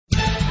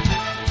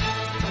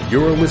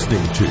You're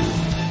listening to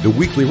the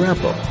Weekly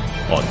Wrap-Up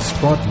on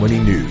Sprott Money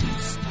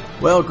News.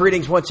 Well,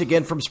 greetings once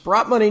again from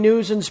Sprott Money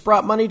News and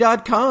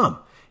SprottMoney.com.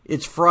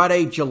 It's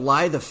Friday,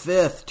 July the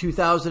 5th,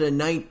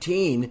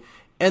 2019,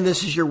 and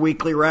this is your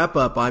Weekly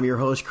Wrap-Up. I'm your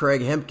host,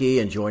 Craig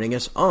Hemke, and joining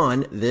us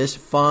on this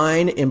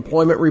fine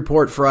Employment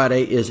Report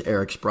Friday is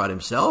Eric Sprott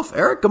himself.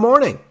 Eric, good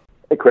morning.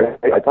 Hey, Craig.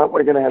 I thought we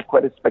were going to have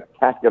quite a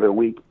spectacular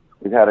week.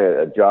 We've had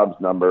a jobs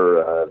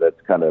number that's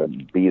kind of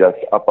beat us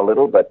up a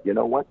little, but you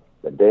know what?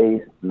 The day's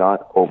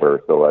not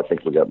over, so I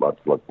think we got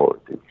lots to look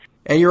forward to.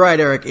 And you're right,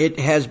 Eric. It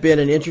has been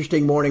an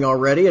interesting morning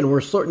already, and we're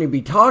certainly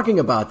be talking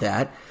about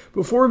that.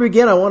 Before we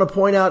begin, I want to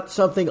point out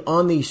something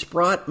on the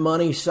Sprott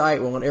Money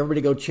site. We want everybody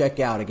to go check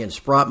out. Again,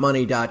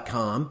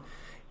 SprottMoney.com.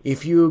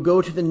 If you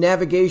go to the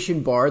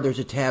navigation bar, there's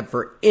a tab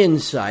for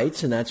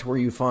Insights, and that's where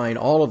you find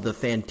all of the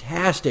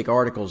fantastic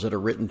articles that are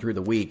written through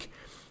the week.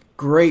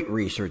 Great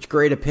research,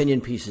 great opinion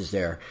pieces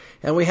there.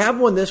 And we have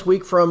one this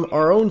week from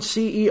our own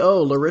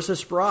CEO, Larissa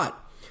Sprott.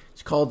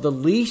 It's called The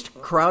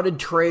Least Crowded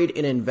Trade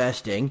in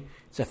Investing.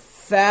 It's a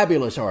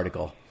fabulous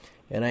article,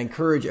 and I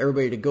encourage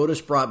everybody to go to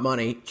Sprott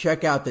Money,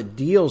 check out the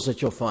deals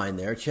that you'll find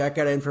there, check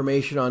out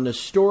information on the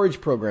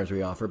storage programs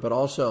we offer, but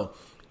also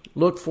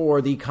look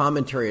for the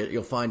commentary that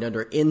you'll find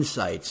under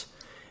Insights,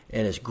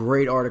 and it's a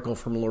great article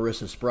from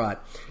Larissa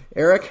Sprott.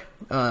 Eric,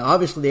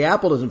 obviously the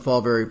apple doesn't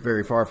fall very,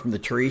 very far from the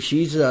tree.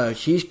 She's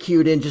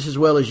cued in just as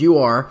well as you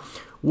are.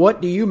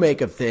 What do you make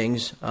of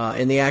things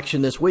in the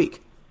action this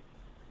week?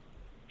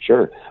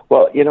 Sure.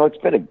 Well, you know, it's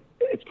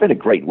been a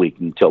great week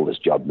until this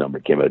job number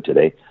came out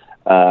today,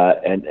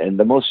 and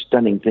the most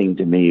stunning thing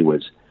to me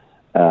was,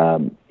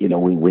 we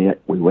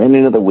went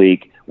into the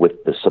week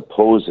with the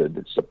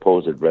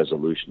supposed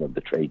resolution of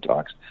the trade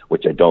talks,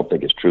 which I don't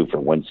think is true for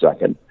 1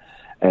 second,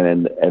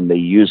 and they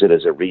use it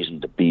as a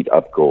reason to beat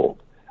up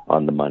gold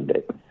on the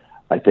Monday.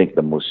 I think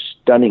the most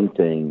stunning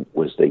thing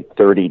was the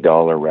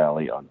 $30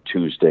 rally on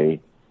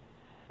Tuesday,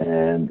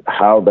 and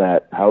how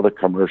the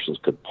commercials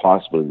could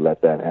possibly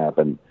let that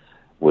happen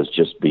was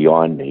just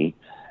beyond me.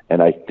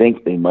 And I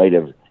think they might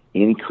have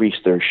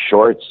increased their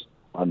shorts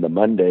on the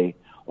Monday,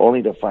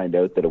 only to find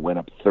out that it went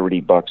up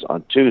 $30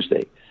 on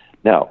Tuesday.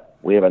 Now,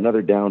 we have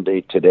another down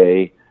day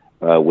today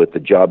with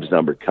the jobs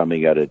number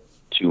coming out at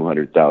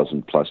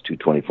 200,000 plus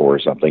 224 or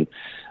something.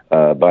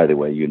 By the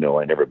way, you know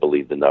I never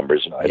believe the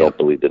numbers. I don't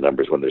believe the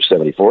numbers when they're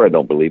 74. I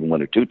don't believe them when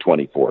they're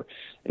 224.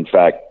 In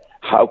fact,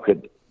 how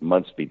could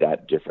months be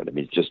that different? I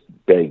mean, it just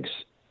begs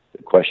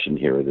the question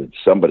here that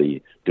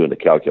somebody doing the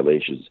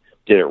calculations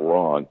did it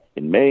wrong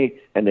in May,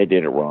 and they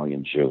did it wrong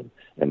in June,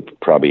 and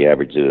probably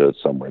averaged it out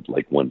somewhere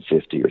like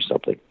 150 or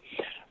something.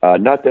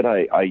 Not that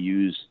I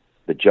use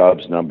the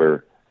jobs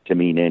number to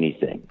mean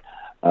anything.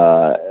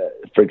 For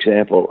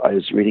example, I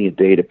was reading a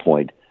data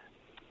point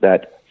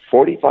that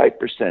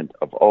 45%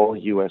 of all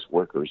U.S.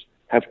 workers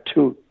have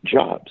two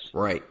jobs.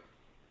 Right.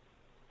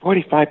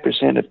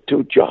 45% of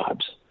two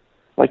jobs.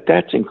 Like,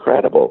 that's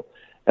incredible.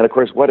 And, of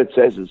course, what it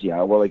says is,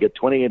 I get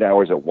 28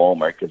 hours at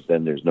Walmart because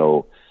then there's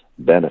no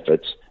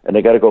benefits, and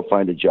they got to go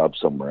find a job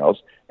somewhere else,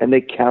 and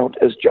they count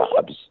as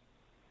jobs.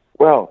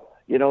 Well,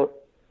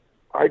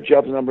 our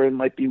jobs number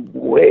might be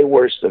way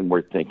worse than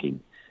we're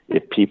thinking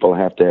if people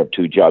have to have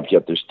two jobs,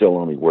 yet they're still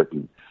only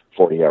working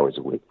 40 hours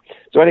a week.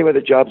 So anyway,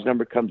 the jobs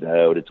number comes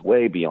out. It's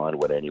way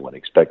beyond what anyone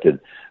expected.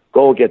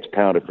 Gold gets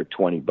pounded for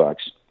 $20.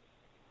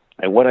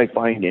 And what I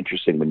find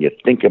interesting when you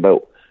think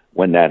about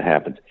when that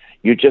happens,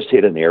 you just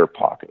hit an air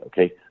pocket,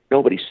 okay?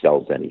 Nobody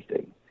sells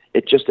anything.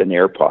 It's just an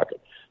air pocket.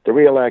 The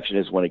real action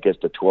is when it gets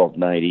to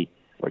 1290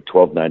 or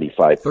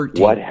 1295.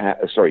 13.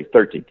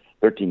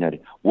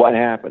 1390. What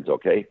happens,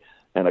 okay?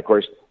 And, of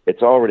course,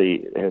 it's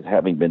already,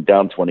 having been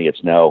down 20,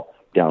 it's now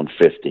down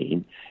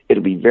 15.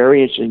 It'll be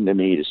very interesting to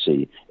me to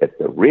see if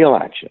the real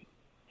action,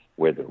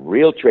 where the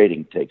real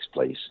trading takes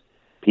place,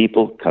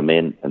 people come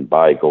in and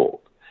buy gold.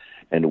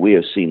 And we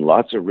have seen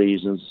lots of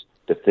reasons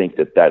to think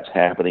that that's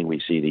happening. We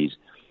see these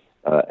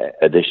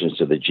additions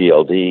to the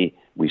GLD.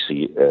 We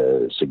see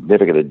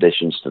significant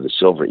additions to the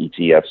silver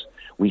ETFs.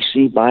 We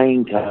see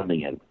buying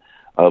coming in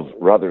of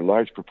rather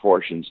large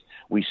proportions.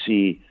 We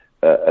see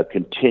a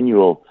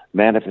continual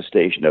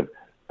manifestation of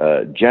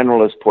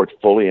generalist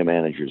portfolio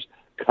managers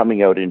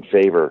coming out in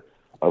favor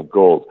of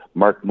gold.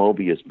 Mark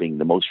Mobius being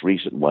the most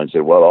recent one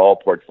said, all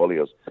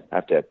portfolios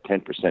have to have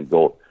 10%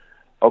 gold.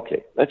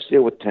 Okay, let's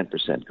deal with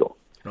 10% gold.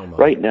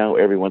 Right now,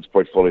 everyone's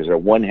portfolios are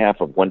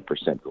 1/2 of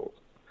 1% gold.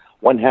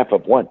 1/2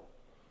 of 1.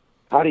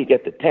 How do you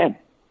get to 10?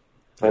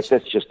 That's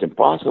just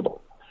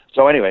impossible.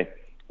 So anyway,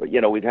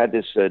 we've had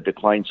this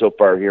decline so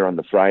far here on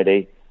the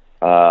Friday.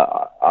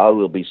 I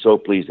will be so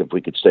pleased if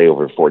we could stay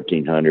over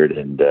 1,400,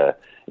 and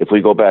if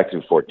we go back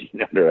to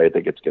 1,400, I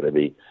think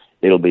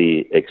it'll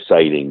be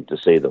exciting to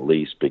say the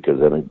least,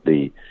 because I think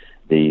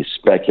the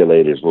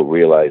speculators will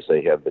realize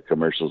they have the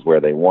commercials where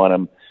they want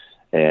them,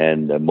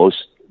 and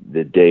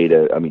the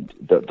data. I mean,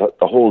 the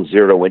whole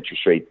zero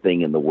interest rate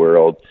thing in the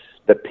world,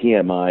 the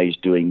PMIs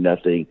doing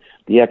nothing,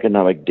 the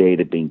economic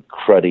data being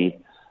cruddy.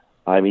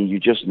 I mean, you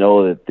just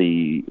know that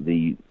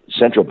the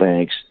central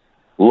banks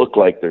look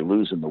like they're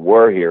losing the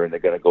war here and they're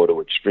going to go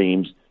to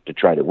extremes to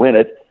try to win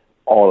it,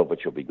 all of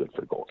which will be good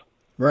for gold.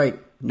 Right.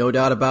 No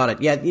doubt about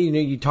it. Yeah,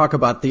 you talk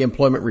about the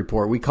employment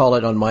report. We call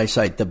it on my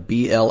site the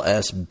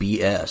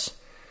BLS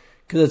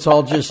because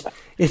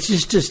it's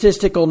just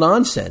statistical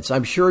nonsense.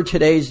 I'm sure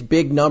today's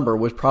big number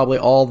was probably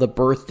all the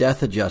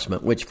birth-death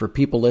adjustment, which for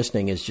people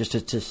listening is just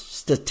a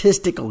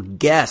statistical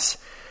guess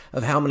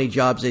of how many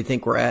jobs they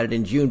think were added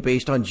in June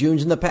based on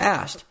Junes in the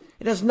past.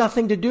 It has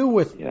nothing to do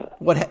with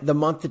the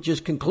month that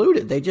just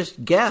concluded. They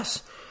just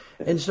guess.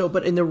 And so,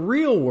 but in the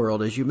real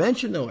world, as you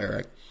mentioned though,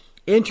 Eric,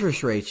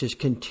 interest rates just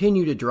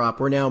continue to drop.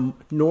 We're now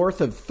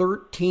north of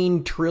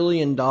 $13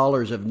 trillion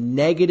of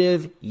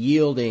negative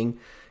yielding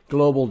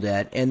global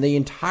debt, and the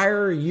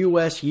entire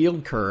U.S.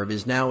 yield curve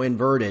is now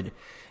inverted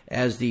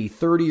as the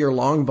 30-year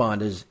long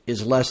bond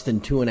is less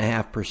than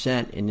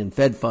 2.5%, and in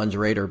Fed funds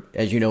rate, are,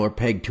 as you know, are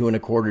pegged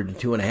 2.25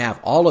 to 2.5.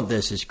 All of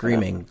this is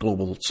screaming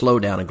global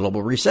slowdown and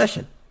global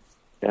recession.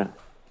 Yeah,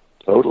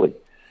 totally.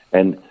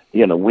 And,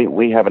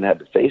 we haven't had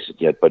to face it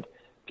yet, but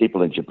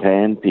people in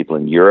Japan, people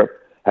in Europe,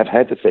 have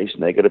had to face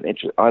negative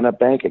interest on a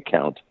bank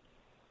account.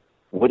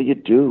 What do?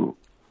 Do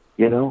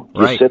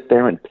you sit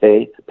there and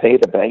pay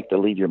the bank to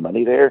leave your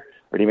money there?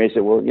 Or you may say,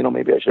 well,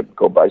 maybe I should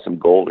go buy some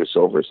gold or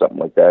silver or something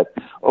like that.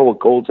 Oh, well,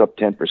 gold's up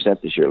 10%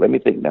 this year. Let me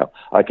think now.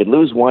 I could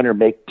lose 1 or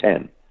make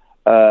 10.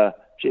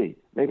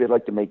 Maybe I'd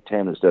like to make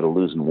 10 instead of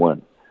losing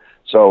 1.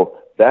 So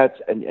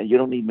and you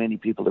don't need many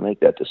people to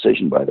make that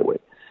decision, by the way.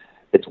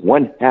 It's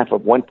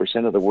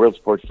 0.5% of the world's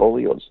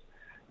portfolios.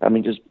 I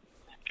mean, just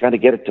trying to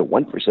get it to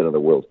 1% of the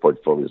world's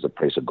portfolios, the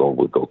price of gold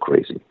would go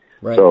crazy.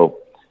 Right. So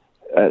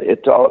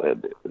it's all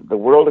the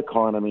world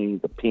economy.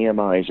 The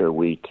PMIs are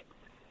weak.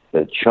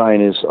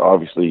 China's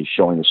obviously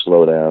showing a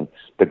slowdown.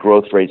 The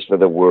growth rates for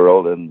the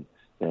world and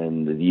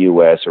the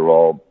U.S. are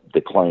all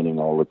declining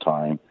all the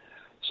time.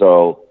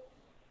 So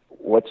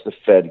what's the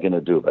Fed going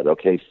to do about it?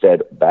 Okay,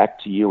 Fed, back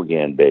to you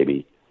again,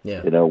 baby.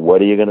 Yeah.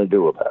 What are you going to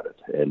do about it?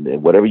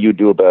 And whatever you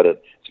do about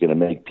it, it's going to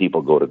make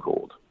people go to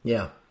gold.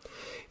 Yeah.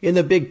 In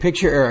the big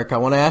picture, Eric, I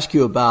want to ask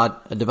you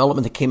about a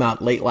development that came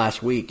out late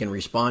last week in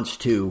response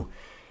to,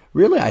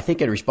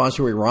 in response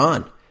to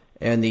Iran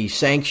and the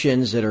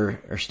sanctions that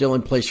are still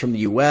in place from the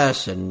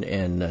U.S. and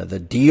the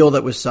deal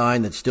that was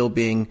signed that's still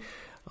being,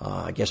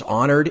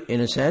 honored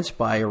in a sense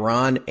by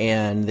Iran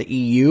and the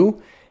EU.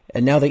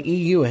 And now the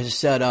EU has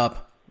set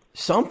up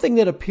something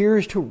that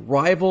appears to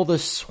rival the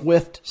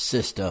SWIFT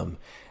system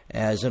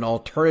as an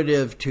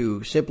alternative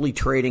to simply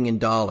trading in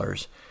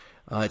dollars.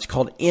 It's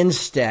called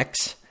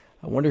Instex.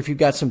 I wonder if you've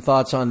got some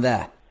thoughts on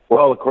that.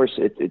 Well, of course,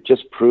 it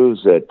just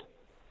proves that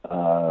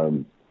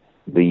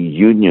the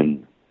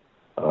union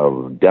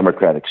of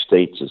democratic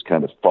states is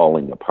kind of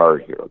falling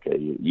apart here. Okay,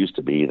 it used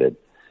to be that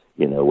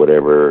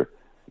whatever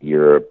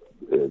Europe,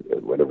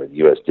 whatever the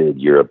U.S.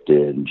 did, Europe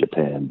did, and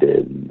Japan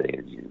did,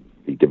 and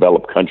the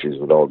developed countries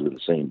would all do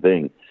the same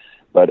thing.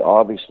 But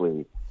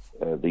obviously,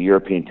 the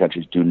European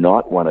countries do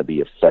not want to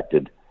be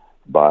affected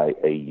by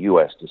a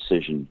U.S.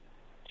 decision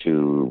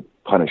to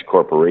punish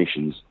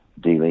corporations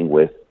dealing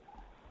with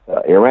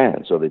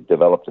Iran. So they've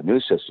developed a new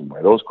system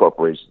where those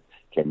corporations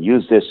can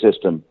use this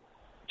system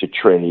to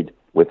trade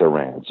with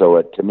Iran.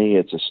 So to me,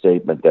 it's a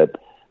statement that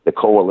the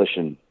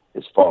coalition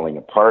is falling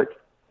apart.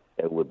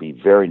 It would be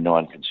very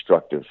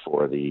non-constructive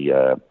for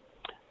the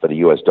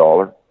U.S.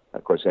 dollar.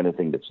 Of course,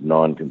 anything that's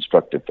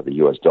non-constructive for the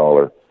U.S.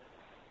 dollar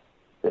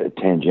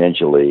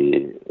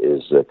tangentially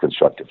is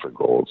constructive for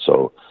gold.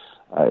 So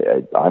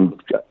I'm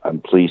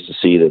pleased to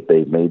see that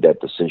they've made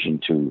that decision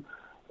to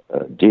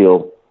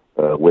deal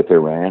with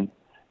Iran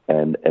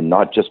and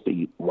not just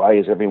be. Why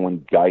is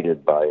everyone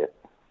guided by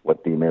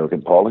what the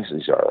American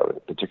policies are,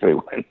 particularly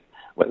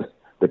when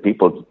the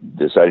people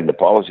deciding the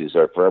policies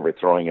are forever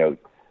throwing out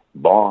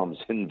bombs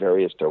in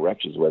various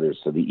directions, whether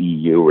it's to the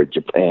EU or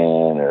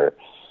Japan or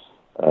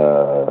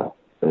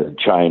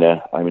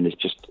China. I mean,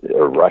 it's just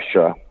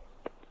Russia.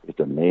 It's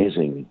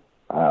amazing.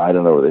 I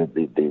don't know,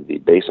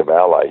 the base of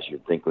allies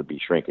you'd think would be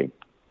shrinking.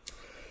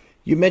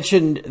 You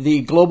mentioned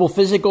the global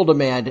physical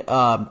demand.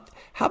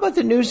 How about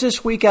the news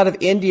this week out of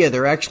India?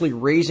 They're actually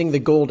raising the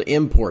gold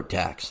import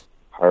tax.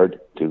 Hard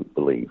to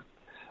believe.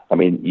 I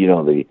mean,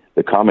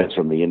 the comments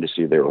from the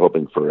industry, they were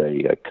hoping for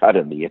a cut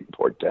in the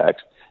import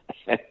tax,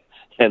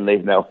 and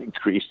they've now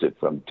increased it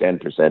from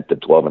 10% to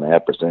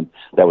 12.5%.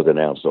 That was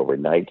announced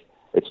overnight.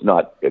 It's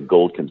not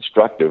gold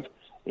constructive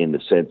in the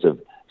sense of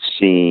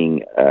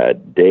seeing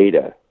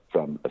data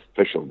from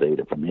official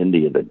data from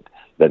India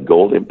that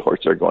gold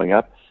imports are going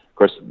up. Of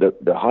course,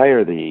 the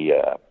higher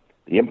the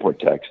import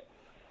tax,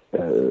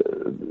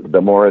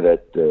 the more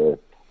that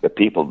the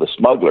people, the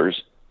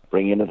smugglers,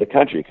 bring into the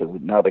country because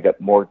now they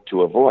got more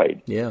to avoid.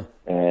 Yeah.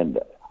 And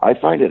I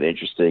find it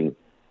interesting.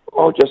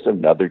 Oh, just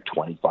another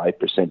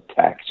 25%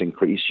 tax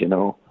increase,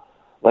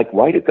 Like,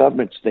 why do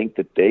governments think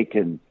that they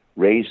can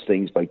raise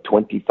things by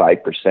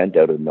 25%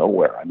 out of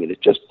nowhere? I mean,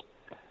 it's just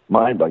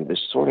mind-boggling.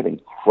 This sort of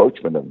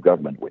encroachment of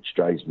government, which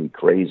drives me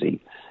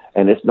crazy.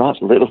 And it's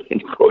not little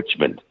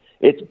encroachment.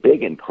 It's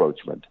big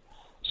encroachment.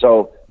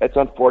 So it's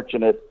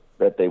unfortunate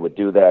that they would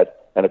do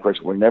that. and of course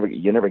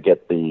you never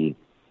get the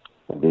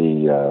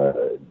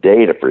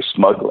data for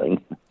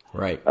smuggling.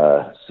 Right.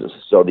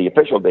 So the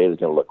official data is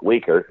going to look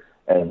weaker,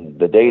 and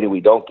the data we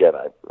don't get,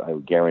 I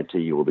guarantee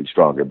you, will be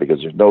stronger,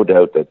 because there's no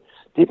doubt that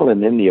people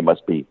in India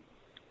must be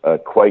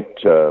quite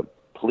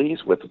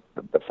pleased with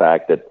the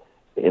fact that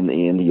in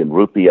the Indian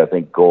rupee, I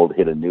think gold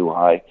hit a new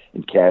high,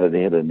 in Canada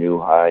hit a new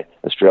high,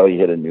 Australia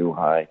hit a new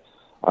high.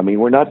 I mean,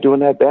 we're not doing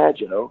that bad,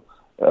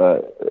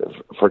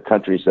 for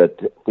countries that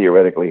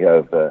theoretically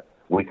have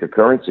weaker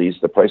currencies.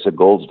 The price of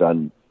gold's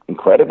done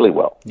incredibly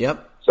well.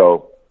 Yep.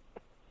 So,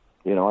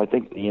 I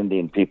think the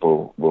Indian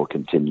people will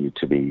continue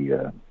to be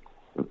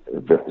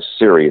very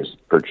serious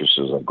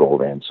purchasers of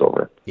gold and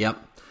silver. Yep.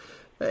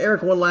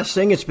 Eric, one last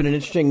thing. It's been an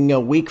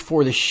interesting week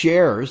for the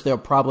shares. They'll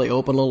probably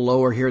open a little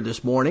lower here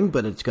this morning,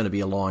 but it's going to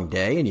be a long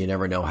day, and you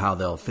never know how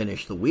they'll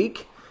finish the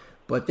week.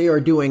 But they are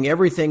doing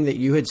everything that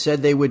you had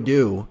said they would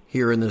do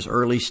here in this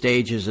early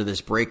stages of this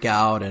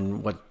breakout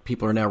and what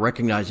people are now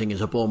recognizing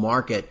as a bull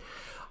market.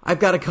 I've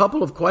got a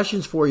couple of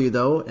questions for you,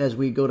 though, as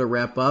we go to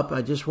wrap up.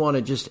 I just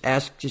want to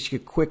ask a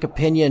quick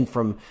opinion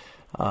from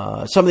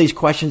some of these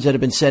questions that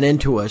have been sent in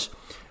to us.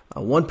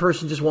 One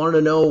person just wanted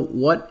to know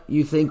what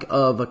you think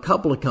of a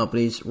couple of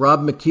companies, Rob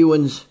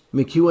McEwen's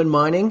McEwen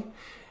Mining,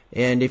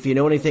 and if you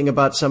know anything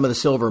about some of the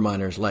silver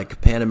miners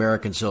like Pan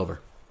American Silver.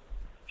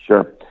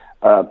 Sure.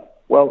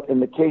 Well,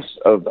 in the case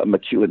of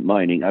McEwen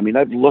Mining, I mean,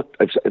 I've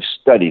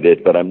studied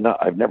it, but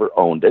I've never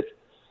owned it.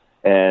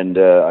 And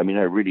I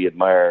really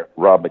admire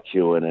Rob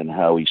McEwen and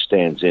how he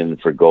stands in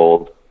for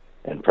gold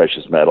and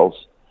precious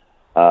metals.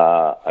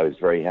 I was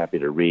very happy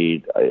to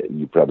read,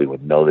 you probably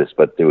wouldn't know this,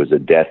 but there was a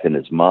death in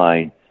his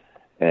mine.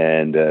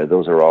 And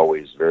those are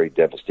always very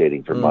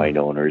devastating for mine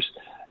owners.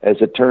 As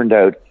it turned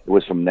out, it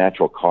was from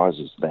natural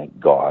causes, thank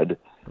God,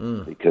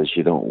 because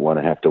you don't want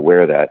to have to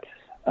wear that.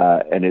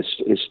 And his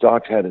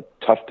stocks had a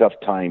tough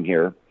time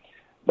here.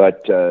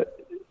 But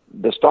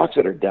the stocks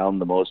that are down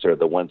the most are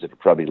the ones that are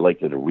probably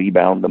likely to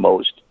rebound the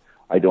most.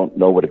 I don't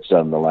know what it's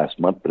done in the last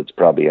month, but it's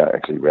probably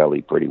actually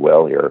rallied pretty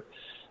well here.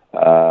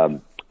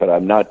 But I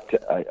haven't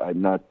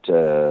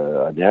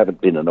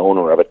been an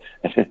owner of it.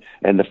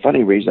 And the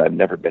funny reason I've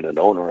never been an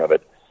owner of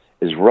it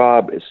is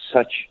Rob is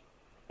such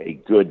a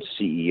good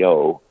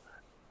CEO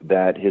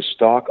that his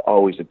stock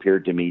always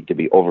appeared to me to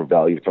be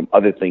overvalued from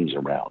other things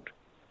around.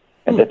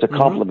 And that's a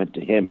compliment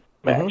to him,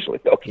 actually.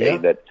 Okay,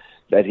 yeah.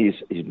 That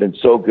he's been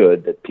so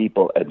good that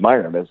people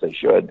admire him, as they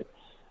should.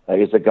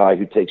 He's a guy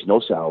who takes no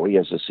salary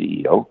as a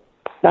CEO,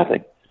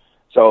 nothing.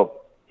 So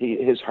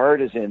his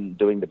heart is in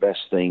doing the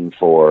best thing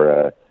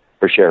for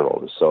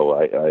shareholders. So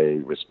I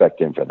respect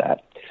him for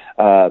that.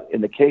 In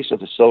the case of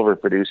the silver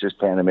producers,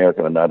 Pan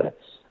American, I'm not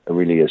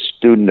really a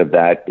student of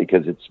that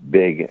because it's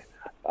big.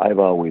 I've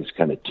always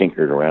kind of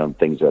tinkered around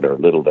things that are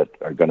little that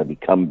are going to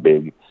become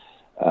big.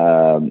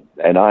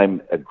 And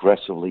I'm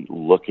aggressively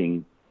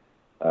looking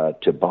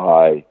to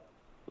buy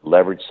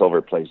leveraged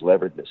silver plays,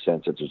 leveraged in the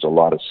sense that there's a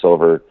lot of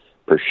silver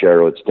per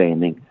share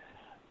outstanding.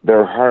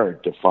 They're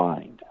hard to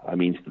find. I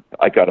mean,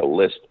 I got a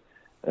list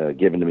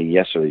given to me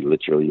yesterday,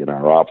 literally in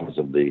our office,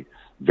 of the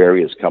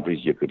various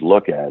companies you could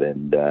look at,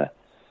 and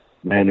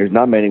man, there's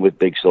not many with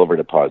big silver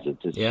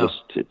deposits.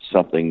 It's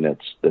something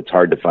that's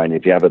hard to find.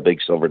 If you have a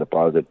big silver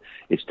deposit,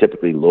 it's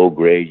typically low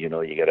grade. You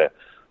get a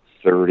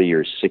 30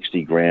 or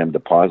 60 gram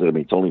deposit. I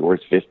mean, it's only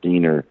worth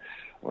 15 or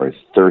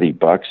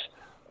 $30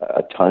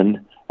 a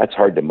ton. That's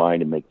hard to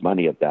mine and make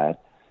money at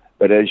that.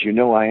 But as you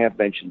know, I have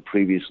mentioned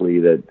previously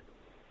that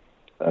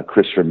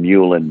Christopher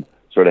Mullen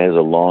sort of has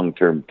a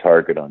long-term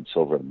target on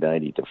silver of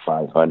 90 to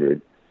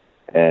 500.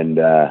 And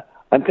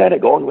I'm kind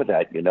of going with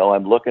that.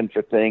 I'm looking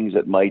for things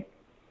that might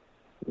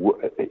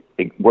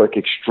work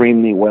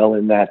extremely well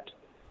in that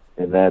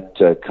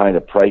kind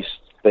of price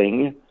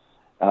thing.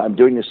 I'm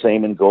doing the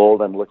same in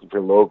gold. I'm looking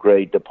for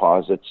low-grade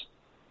deposits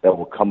that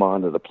will come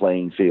onto the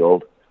playing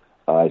field.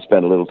 I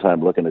spent a little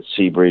time looking at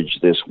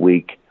Seabridge this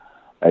week.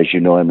 As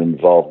you know, I'm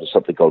involved in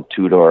something called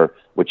Tudor,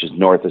 which is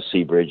north of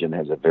Seabridge and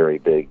has a very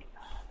big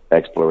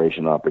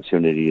exploration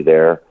opportunity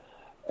there.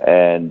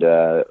 And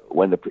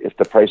if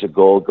the price of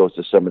gold goes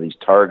to some of these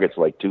targets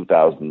like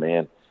 2,000,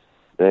 man,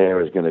 there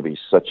is going to be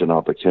such an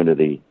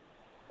opportunity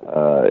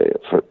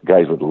for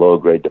guys with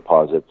low-grade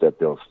deposits that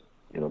they'll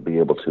be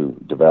able to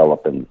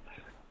develop, and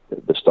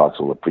the stocks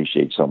will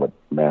appreciate somewhat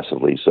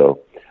massively.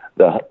 So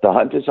the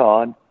hunt is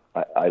on.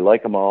 I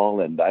like them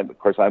all, and of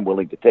course I'm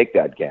willing to take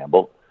that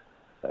gamble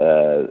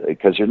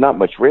because there's not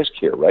much risk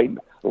here, right?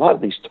 A lot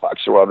of these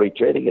stocks are already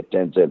trading at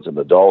 10 cents on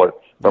the dollar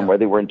from where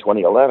they were in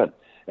 2011.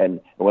 And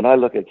when I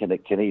look at a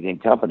Canadian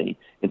company,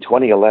 in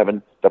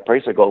 2011, the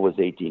price of gold was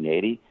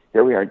 $18.80.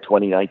 Here we are in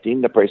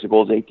 2019, the price of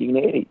gold is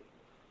 $18.80.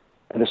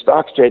 And the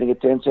stock's trading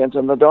at 10 cents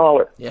on the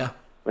dollar. Yeah.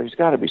 Well, there's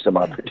got to be some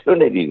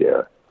opportunity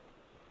there.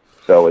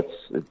 So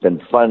it's been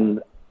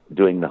fun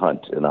doing the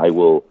hunt, and I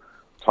will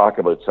talk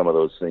about some of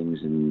those things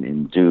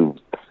in due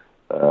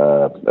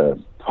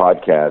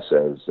podcasts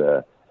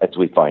as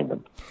we find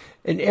them.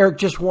 And Eric,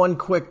 just one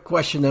quick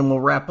question, then we'll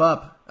wrap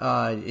up.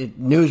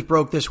 News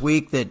broke this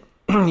week that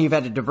you've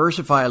had to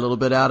diversify a little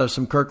bit out of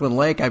some Kirkland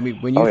Lake. I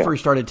mean, when you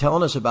first started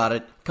telling us about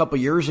it a couple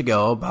years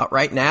ago, about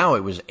right now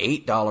it was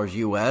 $8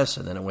 U.S.,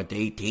 and then it went to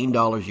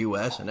 $18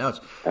 U.S., and now it's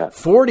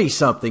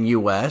 40-something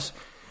U.S.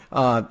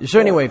 So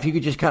anyway, if you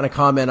could just kind of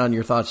comment on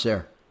your thoughts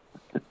there.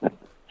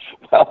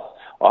 Well,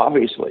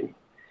 obviously,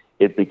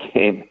 it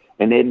became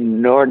an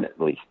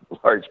inordinately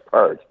large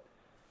part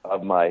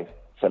of my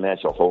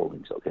financial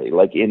holdings, okay,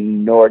 like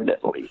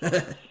inordinately.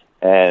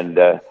 And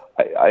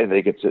I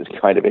think it's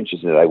kind of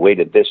interesting that I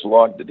waited this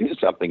long to do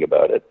something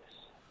about it.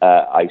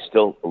 I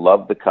still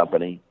love the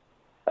company.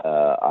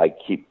 I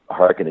keep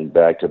hearkening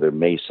back to their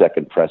May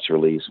 2nd press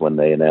release when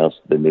they announced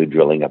the new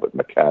drilling up at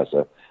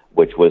Macassa,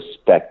 which was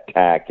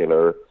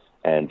spectacular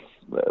and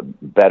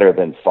better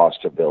than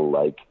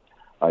Fosterville-like.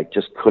 I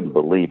just couldn't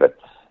believe it.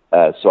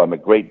 So I'm a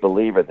great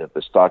believer that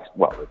the stock's,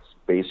 well, it's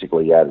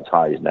basically at its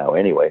highs now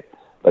anyway,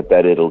 but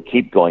that it'll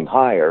keep going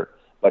higher.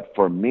 But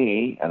for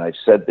me, and I've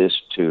said this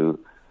to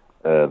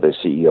the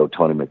CEO,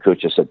 Tony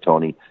McCuccia, I said,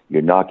 Tony,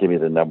 you're not giving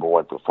me the number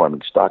one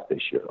performing stock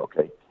this year,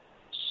 okay?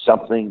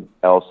 Something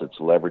else that's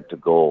levered to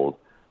gold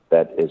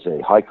that is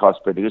a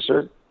high-cost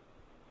producer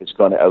is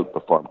going to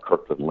outperform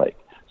Kirkland Lake.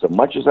 So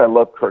much as I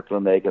love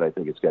Kirkland Lake, and I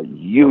think it's got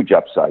huge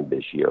upside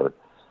this year,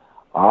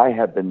 I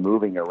have been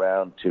moving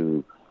around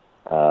to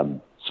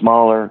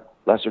smaller,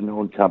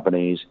 lesser-known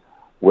companies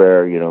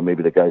where, you know,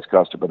 maybe the guy's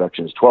cost of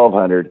production is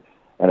 $1,200,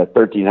 and at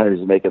 $1,300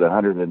 he's making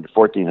 $100, and at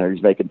 $1,400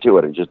 he's making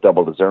 $200, just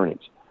doubled his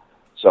earnings.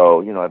 So,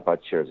 you know, I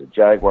bought shares of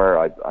Jaguar.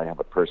 I have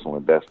a personal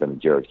investment in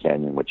Jerritt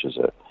Canyon, which is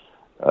a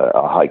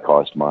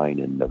high-cost mine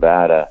in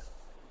Nevada.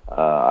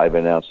 I've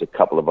announced a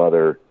couple of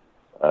other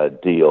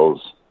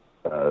deals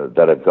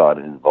that I've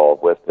gotten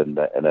involved with, and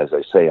as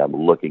I say, I'm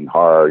looking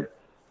hard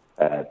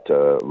at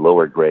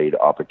lower-grade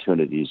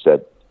opportunities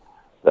that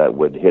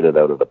would hit it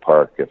out of the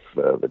park if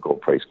the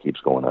gold price keeps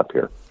going up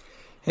here.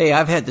 Hey,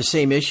 I've had the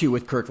same issue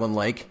with Kirkland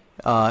Lake,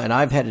 and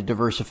I've had to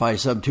diversify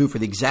some too for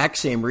the exact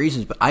same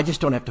reasons, but I just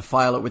don't have to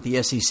file it with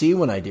the SEC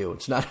when I do.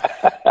 It's not.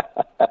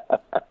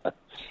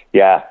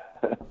 Yeah.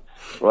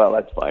 Well,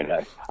 that's fine.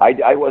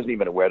 I wasn't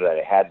even aware that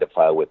I had to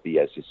file with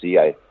the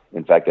SEC.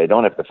 In fact, I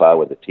don't have to file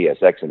with the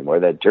TSX anymore.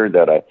 That turned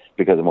out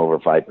because I'm over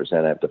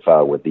 5%, I have to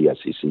file with the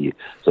SEC.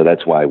 So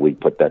that's why we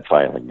put that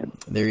filing in.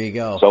 There you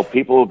go. So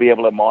people will be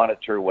able to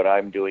monitor what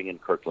I'm doing in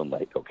Kirkland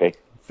Lake, okay?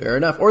 Fair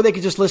enough. Or they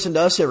could just listen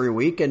to us every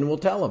week and we'll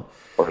tell them.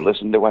 Or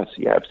listen to us.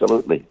 Yeah,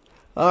 absolutely.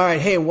 All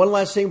right. Hey, one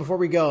last thing before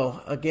we go.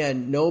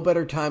 Again, no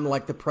better time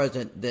like the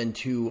present than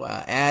to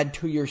add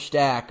to your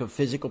stack of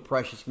physical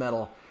precious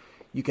metal.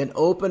 You can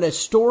open a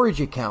storage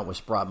account with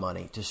Sprott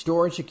Money to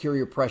store and secure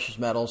your precious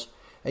metals,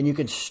 and you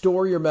can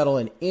store your metal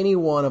in any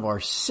one of our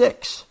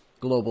 6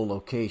 global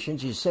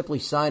locations. You simply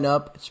sign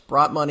up at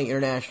Sprott Money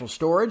International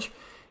Storage,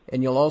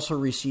 and you'll also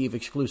receive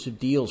exclusive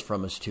deals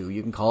from us, too.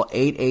 You can call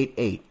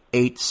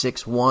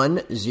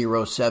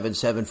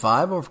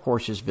 888-861-0775, or, of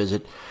course, just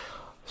visit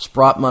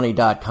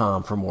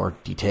SprottMoney.com for more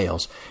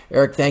details.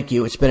 Eric, thank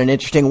you. It's been an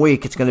interesting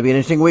week. It's going to be an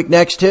interesting week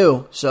next,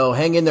 too. So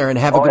hang in there and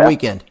have a good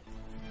weekend.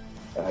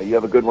 You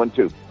have a good one,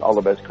 too. All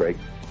the best, Craig.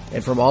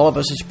 And from all of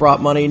us at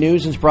Sprott Money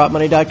News and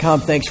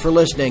SprottMoney.com, thanks for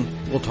listening.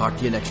 We'll talk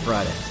to you next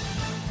Friday.